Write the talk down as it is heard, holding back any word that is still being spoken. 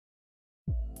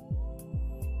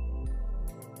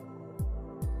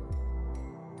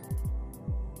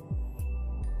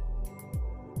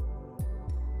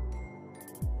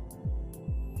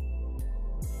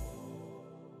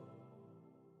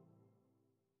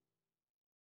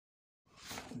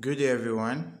Good day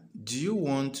everyone. Do you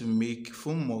want to make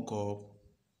full mockup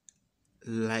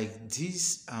like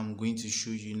this I'm going to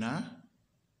show you now?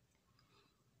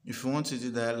 If you want to do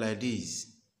that like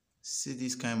this, see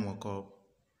this kind of mockup.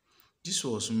 This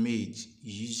was made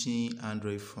using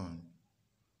Android phone.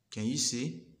 Can you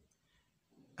see?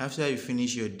 After you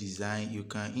finish your design, you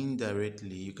can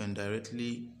directly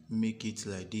make it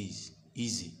like this.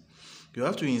 Easy. You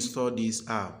have to install this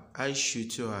app,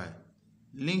 Hishoot2i.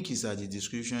 Link is at the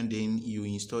description, then you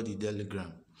install the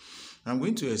Telegram. I'm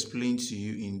going to explain to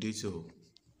you in detail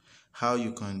how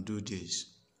you can do this.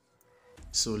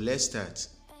 So let's start.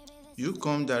 You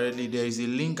come directly, there is a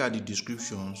link at the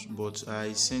descriptions, but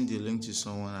I sent the link to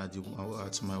someone at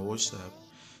my WhatsApp.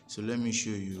 So let me show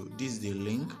you. This is the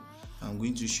link. I'm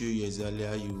going to show you exactly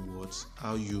how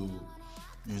you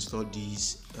install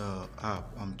this app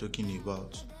I'm talking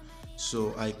about.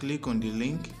 So I click on the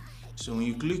link. So when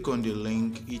you click on the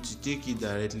link, it will take you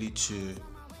directly to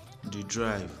the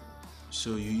drive.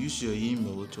 So you use your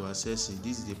email to access it.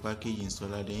 This is the package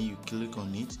installer, then you click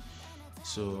on it.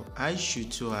 So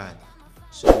Hishoot2i.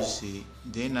 So you see,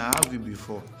 then I have it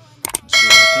before, so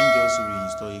I can just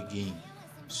reinstall again.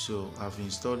 So I've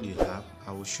installed the app.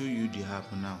 I will show you the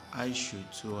app now.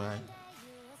 Hishoot2i.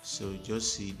 So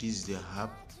just see, this is the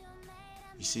app.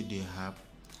 You see the app.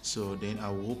 So then I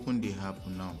will open the app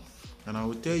now, and I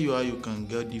will tell you how you can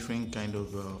get different kind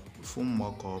of full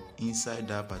mockup inside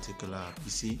that particular app. You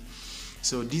see,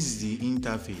 so this is the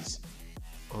interface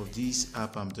of this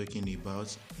app I'm talking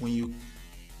about. When you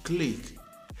click,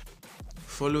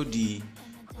 follow the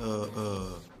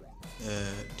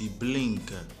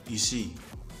blink, you see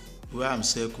where I'm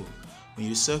circle. When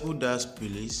you circle that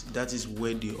place, that is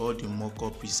where all the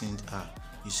mockup present are.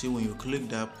 You see, when you click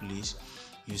that place,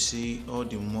 you see all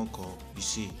the mockup. You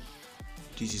see,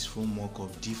 this is full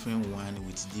mockup, different one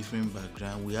with different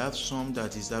background. We have some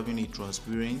that is having a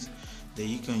transparent, that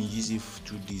you can use it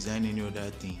to design any other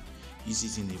thing. Use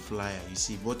it in the flyer, you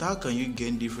see. But how can you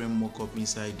get different mockup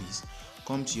inside this?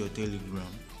 Come to your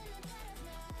Telegram.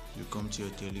 You come to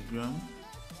your Telegram.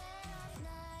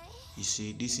 You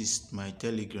see, this is my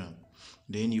Telegram.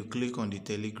 Then you click on the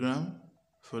Telegram,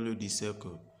 follow the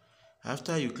circle.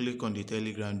 After you click on the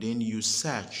Telegram, then you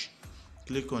search.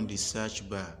 Click on the search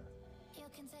bar.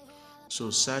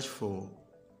 So search for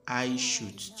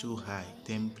Hishoot2i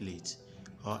template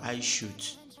or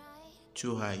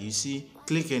Hishoot2i. You see,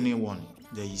 click any one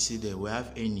that you see there. We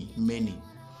have many.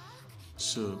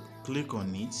 So click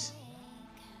on it.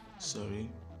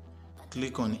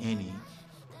 Click on any.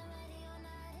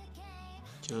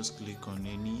 Just click on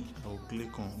any. I'll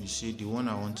click on, you see the one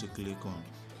I want to click on.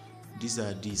 These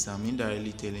are these. I'm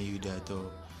indirectly telling you that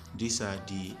these are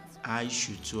the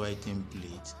Hishoot2i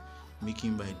template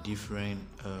making by different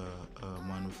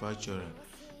manufacturer.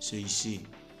 So you see,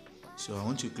 so I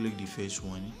want to click the first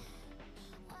one.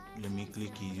 Let me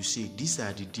click it. You see, these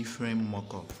are the different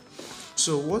mockup.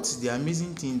 So what's the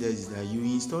amazing thing there is that you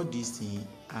install this thing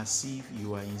as if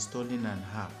you are installing an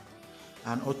app,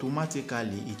 and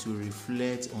automatically it will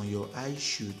reflect on your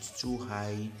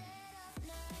Hishoot2i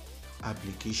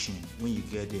application when you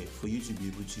get there for you to be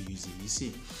able to use it. You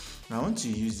see, now I want to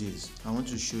use this. I want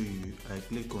to show you. I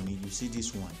click on it. You see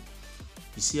this one.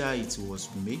 You see how it was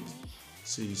made.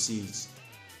 So you see it.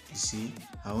 You see,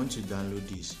 I want to download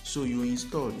this. So you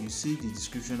install. You see the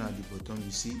description at the bottom.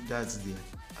 You see that's the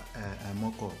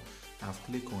mockup. I've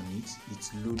clicked on it.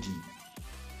 It's loading.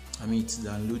 It's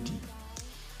downloading.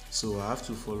 So I have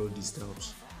to follow the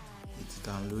steps. It's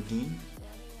downloading.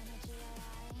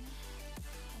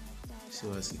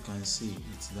 So as you can see,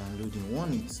 it's downloading.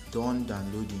 When it's done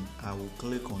downloading, I will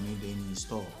click on it, then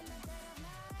install.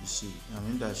 You see,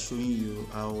 that's showing you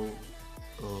how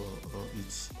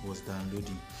it was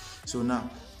downloading. So now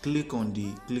click on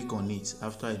it.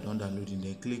 After I done downloading,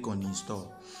 then click on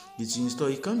install. It's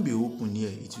installed. It can't be open here.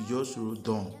 It will just roll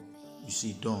done. You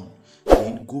see, done.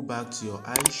 Then go back to your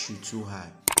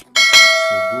Hishoot2i.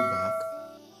 So go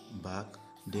back.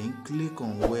 Then click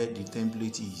on where the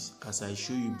template is. As I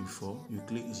showed you before, you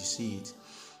see it.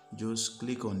 Just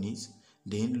click on it.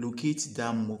 Then locate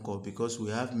that mockup, because we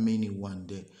have many one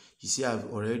there. You see, I've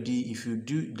already, if you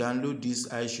do download this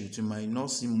Hishoot, you might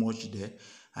not see much there.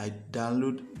 I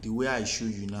download the way I show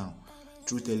you now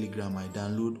through Telegram. I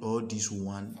download all this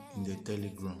one in the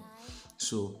Telegram.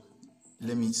 So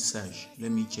let me search.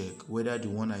 Let me check whether the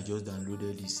one I just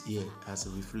downloaded is here, as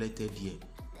reflected here.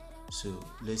 So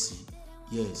let's see.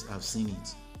 Yes, I've seen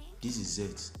it. This is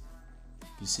it.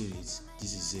 You see it.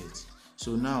 This is it.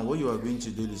 So now what you are going to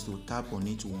do is to tap on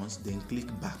it once, then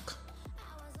click back.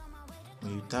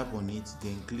 When you tap on it,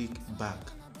 then click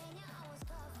back.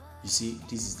 You see,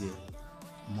 this is there.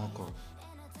 Mockup.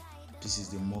 This is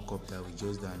the mockup that we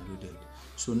just downloaded.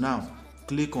 So now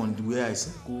click on where I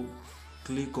circle,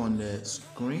 click on the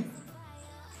screen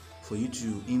for you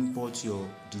to import your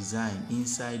design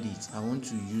inside it. I want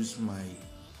to use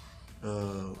I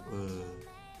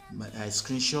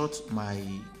screenshot my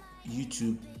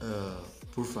YouTube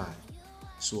profile,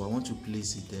 so I want to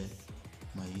place it there.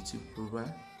 My YouTube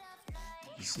profile,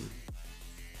 you see,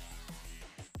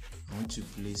 I want to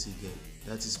place it there.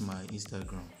 That is my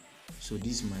Instagram. So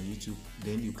this is my YouTube.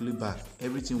 Then you click back,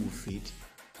 everything will fade,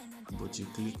 but you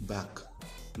click back,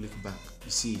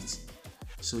 you see it.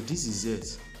 So this is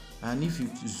it, and if you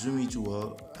zoom it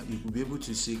well, you will be able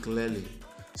to see clearly.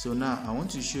 So now I want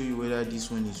to show you whether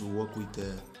this one is to work with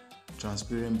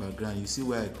transparent background. You see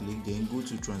where I click, then go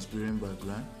to transparent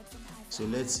background. So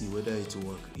let's see whether it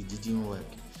will work. It didn't work.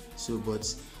 So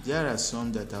but there are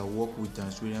some that I work with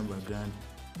transparent background.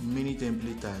 Many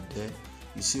templates are there.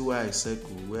 You see where I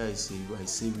circle, where I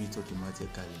save it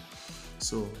automatically.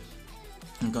 So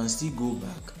you can still go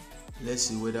back. Let's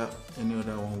see whether any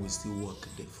other one will still work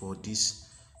for this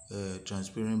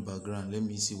transparent background. Let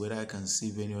me see whether I can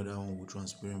save any other one with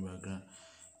transparent background.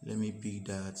 Let me pick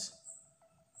that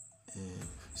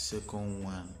second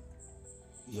one.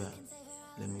 Yeah,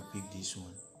 let me pick this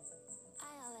one.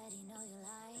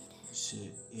 So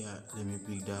yeah, let me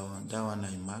pick that one. That one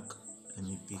I mark. Let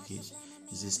me pick it.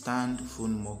 It's a stand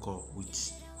phone mockup with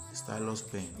stylus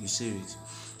pen. You see it.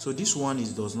 So this one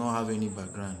does not have any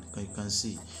background, you can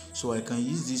see. So I can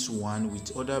use this one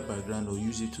with other background or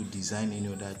use it to design any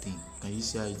other thing. Can you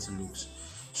see how it looks?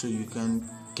 So you can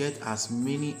get as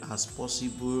many as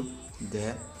possible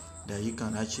there that you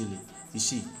can actually, you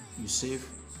see, you save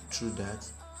through that.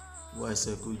 Where I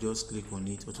circle, just click on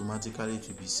it, automatically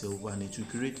to be saved, and it will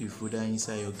create a folder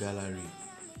inside your gallery.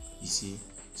 You see.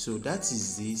 So that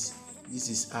is this. This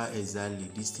is how exactly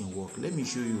this thing works. Let me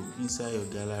show you inside your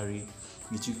gallery.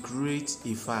 It will create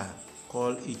a file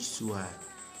called Hishoot2i.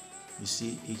 You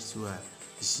see Hishoot2i. You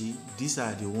see, these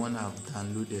are the one I've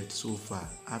downloaded so far.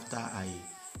 After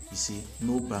you see,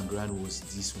 no background was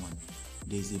this one.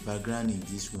 There's a background in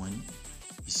this one.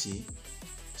 You see,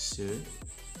 so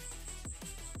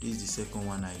this is the second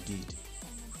one I did.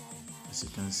 As you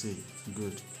can see,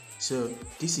 good. So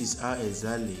this is how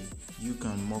exactly you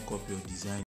can mock up your design.